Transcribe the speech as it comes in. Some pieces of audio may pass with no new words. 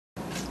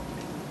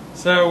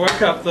So I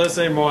woke up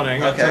Thursday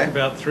morning, Okay. I took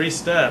about 3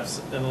 steps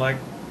and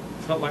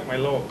felt like my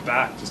lower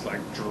back just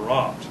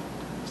dropped.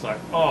 It's like,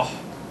 oh.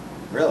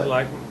 Really?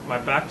 Like my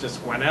back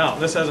just went out.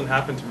 This hasn't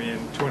happened to me in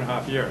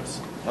 2.5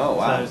 years. Oh,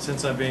 wow. So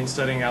since I've been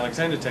studying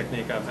Alexander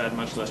technique, I've had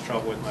much less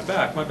trouble with my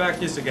back. My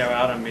back used to go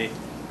out on me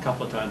a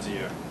couple of times a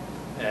year.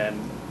 And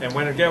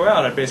when it go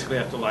out, I basically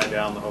have to lie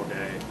down the whole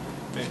day,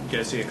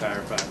 go see a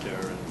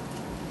chiropractor.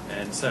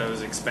 And so it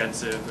was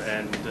expensive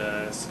and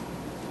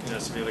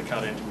severely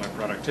cut into my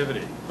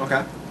productivity.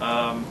 Okay.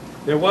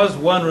 There was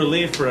one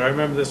relief for it. I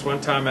remember this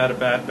one time I had a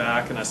bad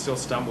back and I still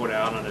stumbled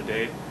out on a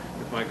date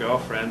with my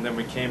girlfriend. Then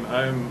we came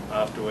home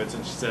afterwards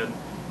and she said,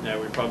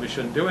 we probably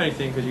shouldn't do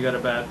anything because you got a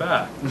bad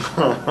back.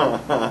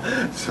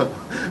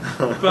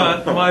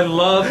 But my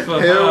love for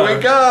her...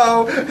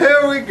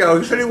 Here we go.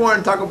 He said he wanted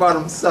to talk about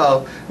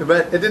himself,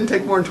 but it didn't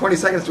take more than 20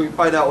 seconds to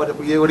find out what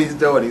he's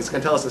doing. He's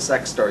going to tell us a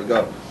sex story.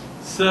 Go.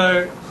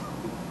 So,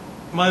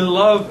 my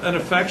love and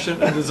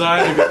affection and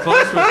desire to get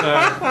close with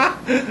her,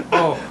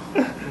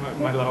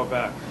 my lower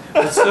back,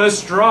 was so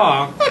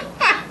strong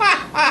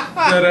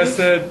that I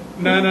said,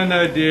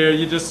 no, dear,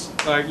 you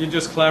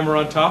just clamber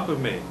on top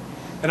of me.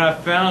 And I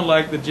found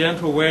the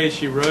gentle way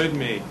she rode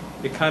me,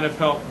 it kind of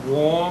helped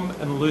warm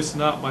and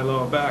loosen up my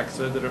lower back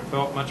so that it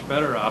felt much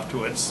better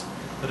afterwards.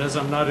 But as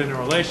I'm not in a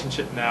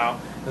relationship now,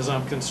 as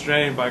I'm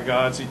constrained by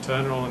God's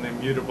eternal and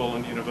immutable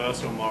and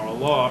universal moral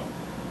law,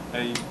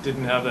 I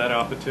didn't have that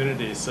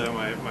opportunity, so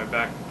my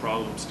back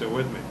problem's still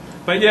with me.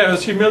 But yeah, it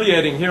was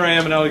humiliating. Here I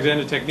am, an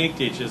Alexander technique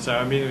teacher, so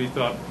I immediately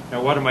thought,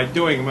 what am I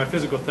doing? And my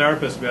physical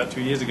therapist about 2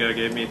 years ago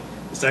gave me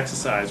this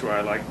exercise where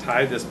I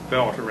tied this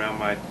belt around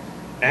my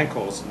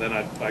ankles, and then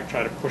I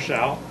try to push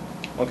out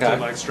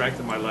to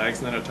strengthen my legs,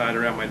 and then I tied it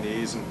around my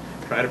knees and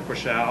try to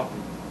push out.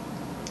 And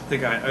I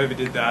think I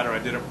overdid that, or I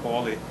did it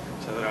poorly,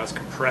 so that I was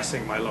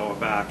compressing my lower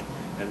back,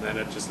 and then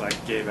it just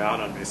gave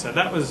out on me. So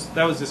that was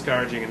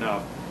discouraging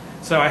enough.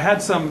 So I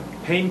had some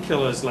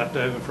painkillers left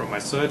over from my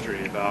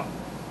surgery about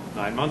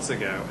 9 months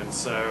ago, and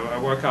so I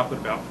woke up at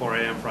about 4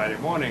 a.m. Friday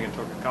morning and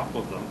took a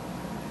couple of them,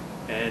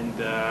 and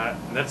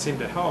that seemed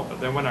to help.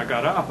 But then when I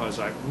got up, I was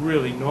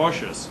really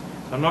nauseous.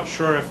 I'm not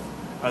sure if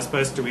I was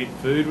supposed to eat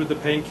food with the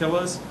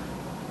painkillers,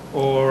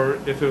 or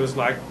if it was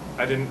I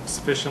didn't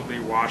sufficiently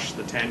wash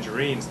the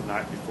tangerines the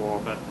night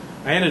before, but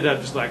I ended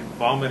up just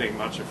vomiting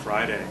much of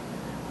Friday,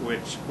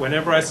 which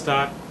whenever I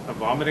start a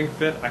vomiting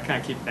fit, I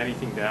can't keep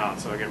anything down,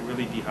 so I get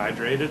really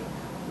dehydrated,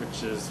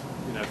 which is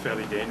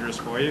fairly dangerous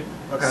for you.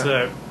 Okay.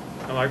 So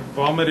I'm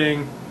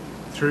vomiting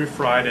through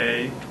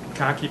Friday,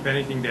 can't keep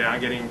anything down,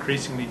 getting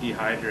increasingly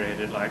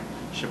dehydrated.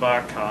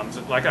 Shabbat comes,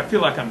 I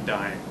feel like I'm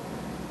dying.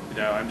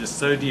 I'm just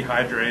so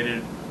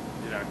dehydrated,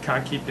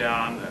 can't keep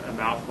down a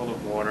mouthful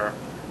of water.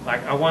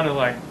 I want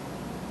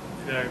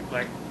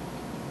to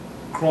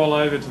crawl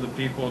over to the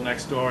people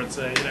next door and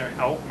say,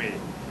 help me.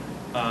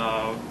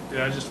 I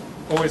just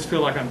always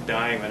feel like I'm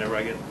dying whenever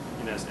I get,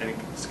 any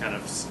kind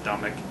of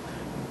stomach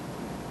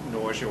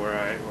nausea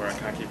where I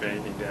can't keep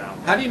anything down.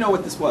 How do you know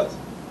what this was?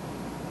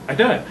 I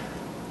don't.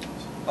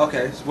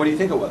 Okay, so what do you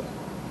think it was?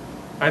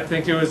 I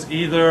think it was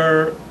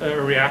either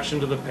a reaction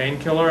to the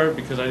painkiller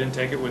because I didn't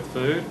take it with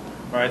food,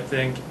 or I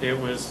think it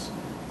was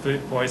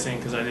food poisoning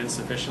because I didn't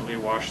sufficiently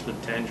wash the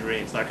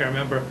tangerines. I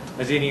remember I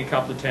was eating a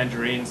couple of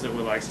tangerines that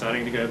were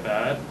starting to go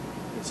bad.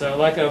 And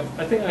so I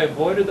think I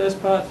avoided those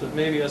parts, but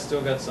maybe I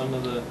still got some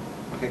of the...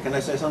 Okay, can I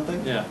say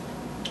something? Yeah.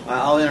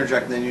 I'll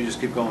interject and then you just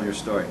keep going with your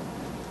story.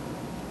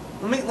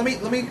 Let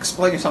me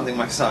explain you something,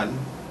 my son.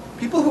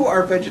 People who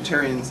are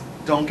vegetarians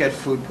don't get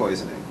food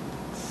poisoning.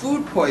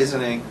 Food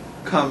poisoning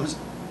comes...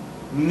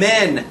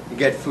 Men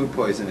get food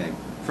poisoning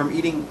from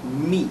eating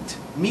meat.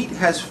 Meat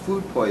has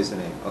food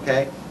poisoning,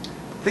 okay?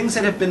 Things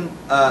that have been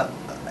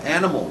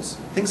animals,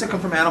 things that come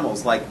from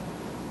animals, like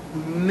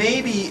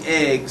maybe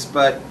eggs,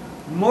 but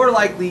more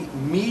likely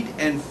meat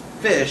and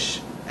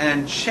fish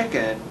and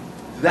chicken,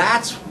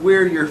 that's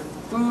where your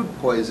food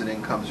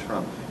poisoning comes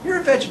from. You're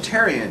a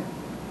vegetarian.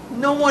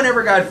 No one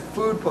ever got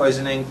food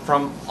poisoning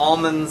from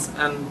almonds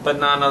and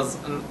bananas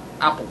and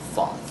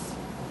applesauce.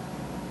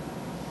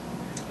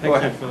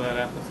 Thank you for that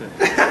empathy.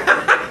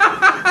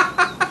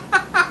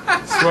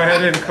 Swear I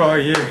didn't call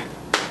you.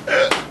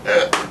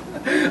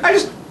 I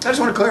just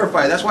want to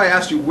clarify. That's why I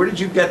asked you, where did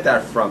you get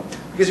that from?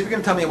 Because if you're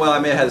going to tell me, well, I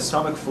may have had a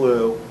stomach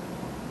flu,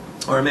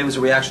 or maybe it was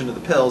a reaction to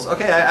the pills,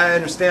 okay, I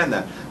understand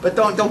that. But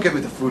don't give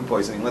me the food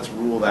poisoning. Let's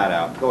rule that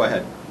out. Go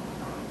ahead.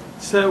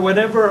 So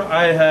whenever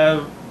I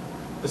have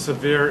a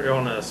severe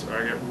illness or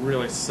I get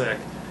really sick,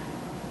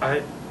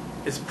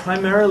 it's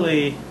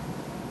primarily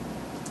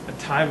a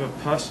time of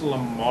personal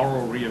and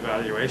moral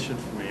reevaluation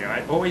for me.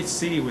 I always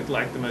see with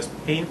the most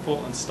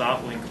painful and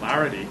startling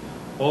clarity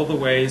all the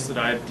ways that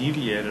I've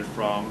deviated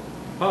from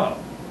all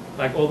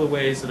the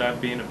ways that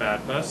I've been a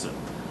bad person.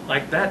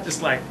 That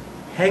just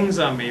hangs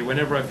on me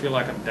whenever I feel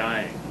like I'm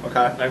dying.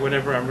 Okay.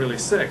 Whenever I'm really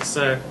sick.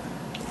 So,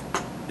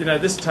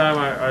 this time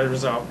I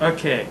resolved,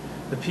 okay,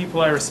 the people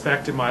I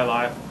respect in my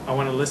life, I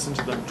want to listen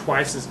to them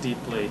twice as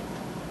deeply.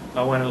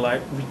 I want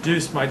to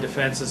reduce my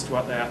defenses to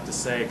what they have to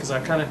say, because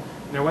I kind of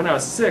when I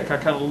was sick, I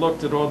kind of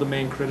looked at all the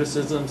main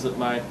criticisms that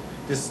my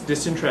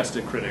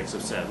disinterested critics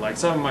have said. Like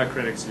some of my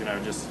critics,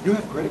 just You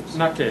have critics.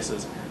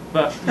 nutcases.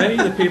 But many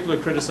of the people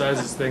who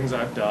criticize these things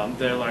I've done,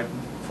 they're like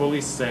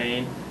fully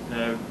sane,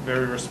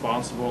 very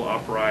responsible,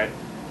 upright,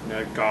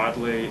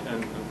 godly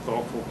and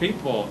thoughtful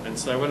people. And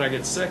so when I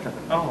get sick, I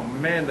think, oh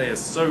man, they are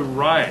so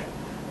right.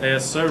 They are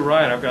so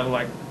right. I've got to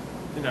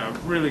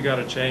I've really got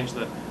to change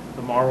the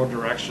moral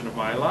direction of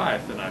my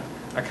life. And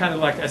I kind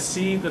of I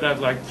see that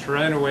I've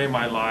thrown away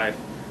my life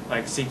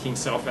seeking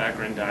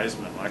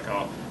self-aggrandizement. Like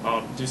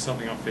I'll do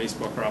something on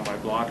Facebook or on my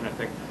blog and I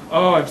think,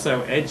 oh, I'm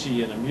so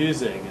edgy and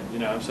amusing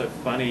and I'm so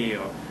funny,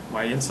 or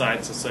my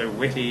insights are so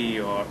witty,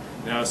 or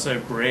so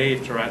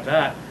brave to write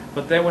that.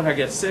 But then when I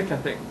get sick, I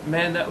think,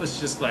 man, that was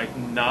just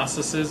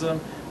narcissism.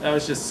 That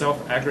was just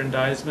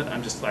self-aggrandizement.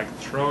 I'm just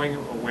throwing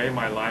away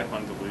my life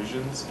on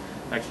delusions.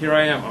 Here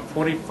I am, I'm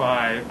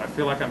 45, I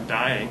feel like I'm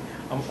dying.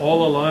 I'm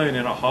all alone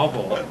in a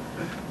hovel,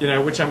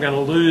 which I'm going to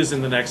lose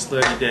in the next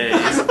 30 days.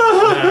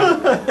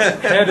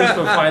 Headed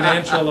for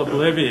financial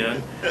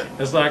oblivion.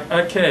 It's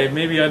okay,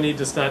 maybe I need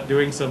to start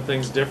doing some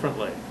things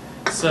differently.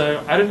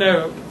 So I don't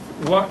know,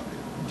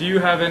 do you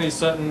have any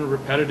certain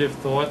repetitive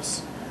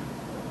thoughts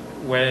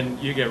when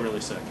you get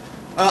really sick?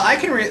 I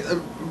can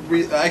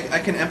I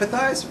can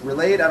empathize,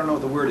 relate. I don't know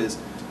what the word is.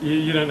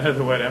 You don't know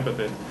the word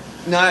empathy.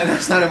 No,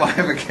 that's not in my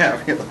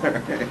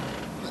vocabulary.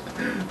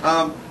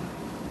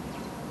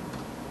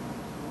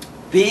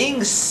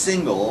 Being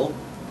single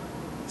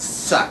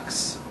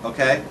sucks.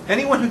 Okay.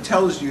 Anyone who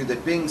tells you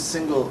that being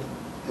single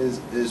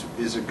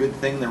is a good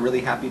thing, they're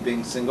really happy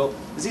being single,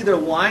 is either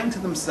lying to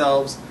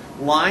themselves,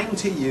 lying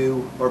to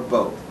you, or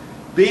both.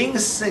 Being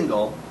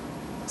single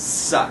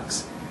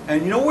sucks.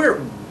 And you know where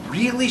it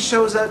really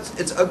shows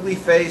its ugly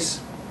face?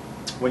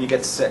 When you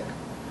get sick.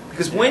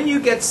 Because when you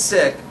get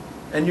sick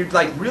and you're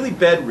really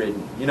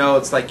bedridden,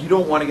 it's you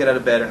don't want to get out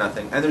of bed or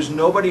nothing, and there's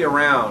nobody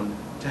around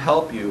to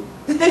help you,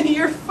 then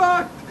you're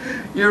fucked.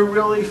 You're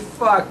really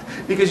fucked.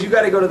 Because you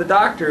got to go to the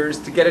doctors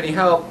to get any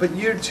help, but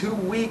you're too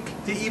weak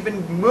to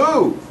even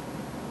move.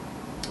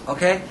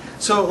 Okay?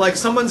 So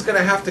someone's going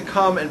to have to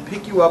come and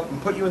pick you up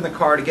and put you in the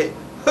car to get...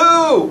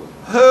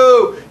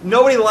 Who?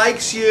 Nobody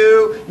likes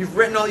you. You've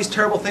written all these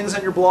terrible things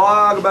on your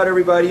blog about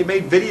everybody. You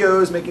made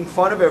videos making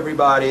fun of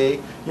everybody.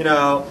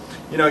 Your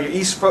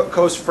East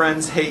Coast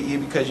friends hate you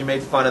because you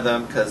made fun of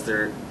them because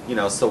they're,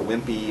 so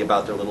wimpy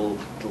about their little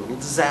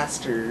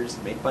disasters.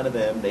 You made fun of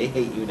them. They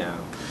hate you now.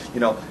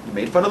 You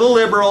made fun of the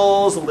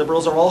liberals. The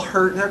liberals are all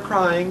hurt and they're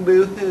crying.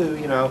 Boo-hoo.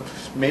 You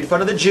made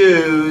fun of the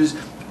Jews.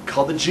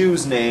 Called the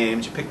Jews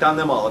names. You picked on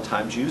them all the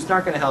time. Jews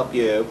aren't going to help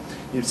you.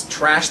 You just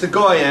trash the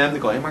Goyim. The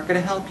Goyim aren't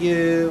going to help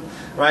you,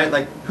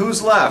 right?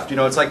 Who's left?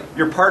 It's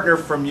your partner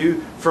from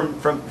your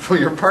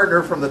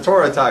partner from the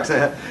Torah talks.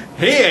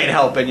 He ain't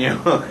helping you.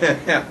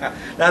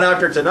 Not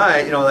after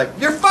tonight.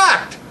 You're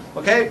fucked.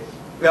 Okay.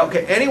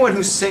 Okay. Anyone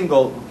who's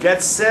single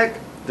gets sick,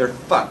 they're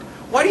fucked.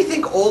 Why do you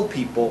think old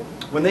people,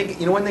 when they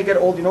get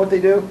old, you know what they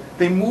do?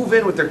 They move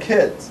in with their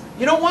kids.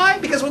 You know why?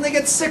 Because when they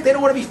get sick, they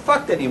don't want to be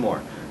fucked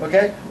anymore.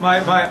 Okay.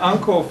 My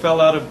uncle fell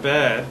out of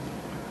bed,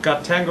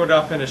 got tangled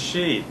up in a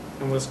sheet,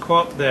 and was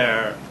caught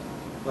there,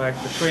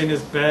 between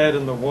his bed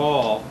and the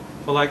wall,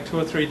 for 2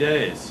 or 3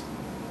 days.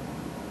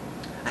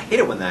 I hate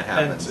it when that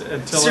happens.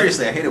 Until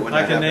seriously, I hate it when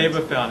that happens. A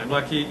neighbor found him.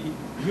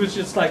 He was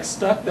just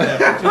stuck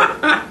there.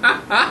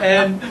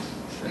 And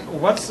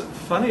what's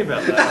funny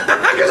about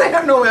that? Because I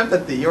have no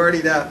empathy. You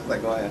already know.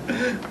 Go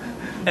ahead.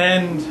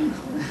 And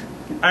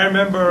I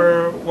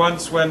remember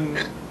once when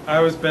I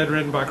was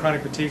bedridden by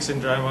chronic fatigue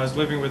syndrome. I was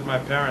living with my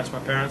parents. My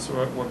parents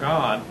were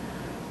gone.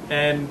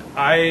 And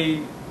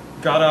I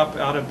got up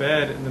out of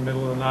bed in the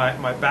middle of the night.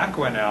 My back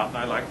went out and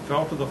I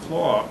fell to the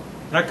floor.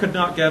 And I could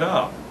not get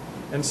up.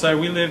 And so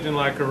we lived in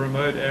a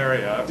remote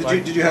area.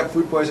 Did you have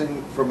food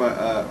poisoning from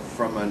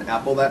an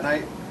apple that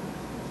night?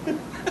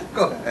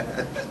 Go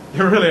ahead.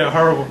 You're really a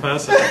horrible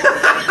person.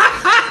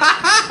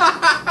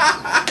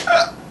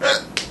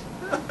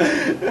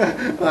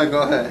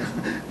 Go ahead.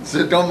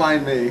 So don't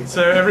mind me.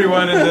 So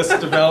everyone in this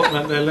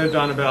development, they lived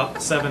on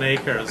about 7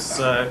 acres.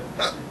 So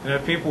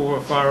people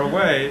were far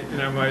away.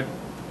 My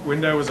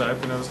window was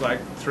open. It was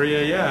 3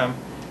 a.m.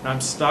 and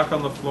I'm stuck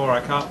on the floor.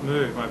 I can't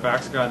move. My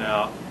back's gone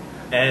out,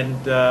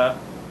 and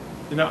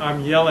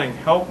I'm yelling,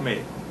 "Help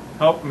me!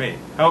 Help me!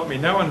 Help me!"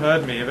 No one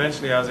heard me.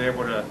 Eventually, I was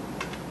able to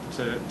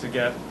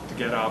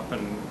get up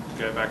and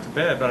go back to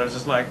bed. But I was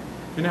just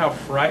you know how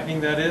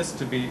frightening that is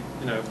to be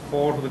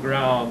fall to the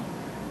ground,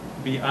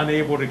 be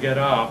unable to get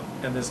up,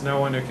 and there's no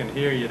one who can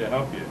hear you to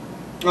help you.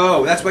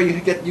 Oh, that's why you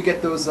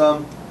get those.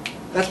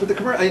 That's what the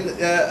commercial.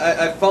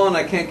 I've fallen.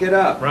 I can't get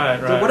up.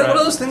 Right. What are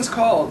those things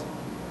called?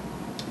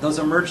 Those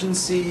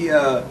emergency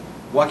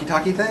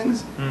walkie-talkie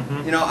things.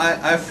 Mm-hmm.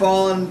 I've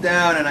fallen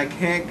down and I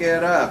can't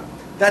get up.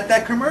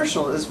 That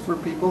commercial is for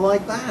people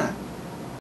like that.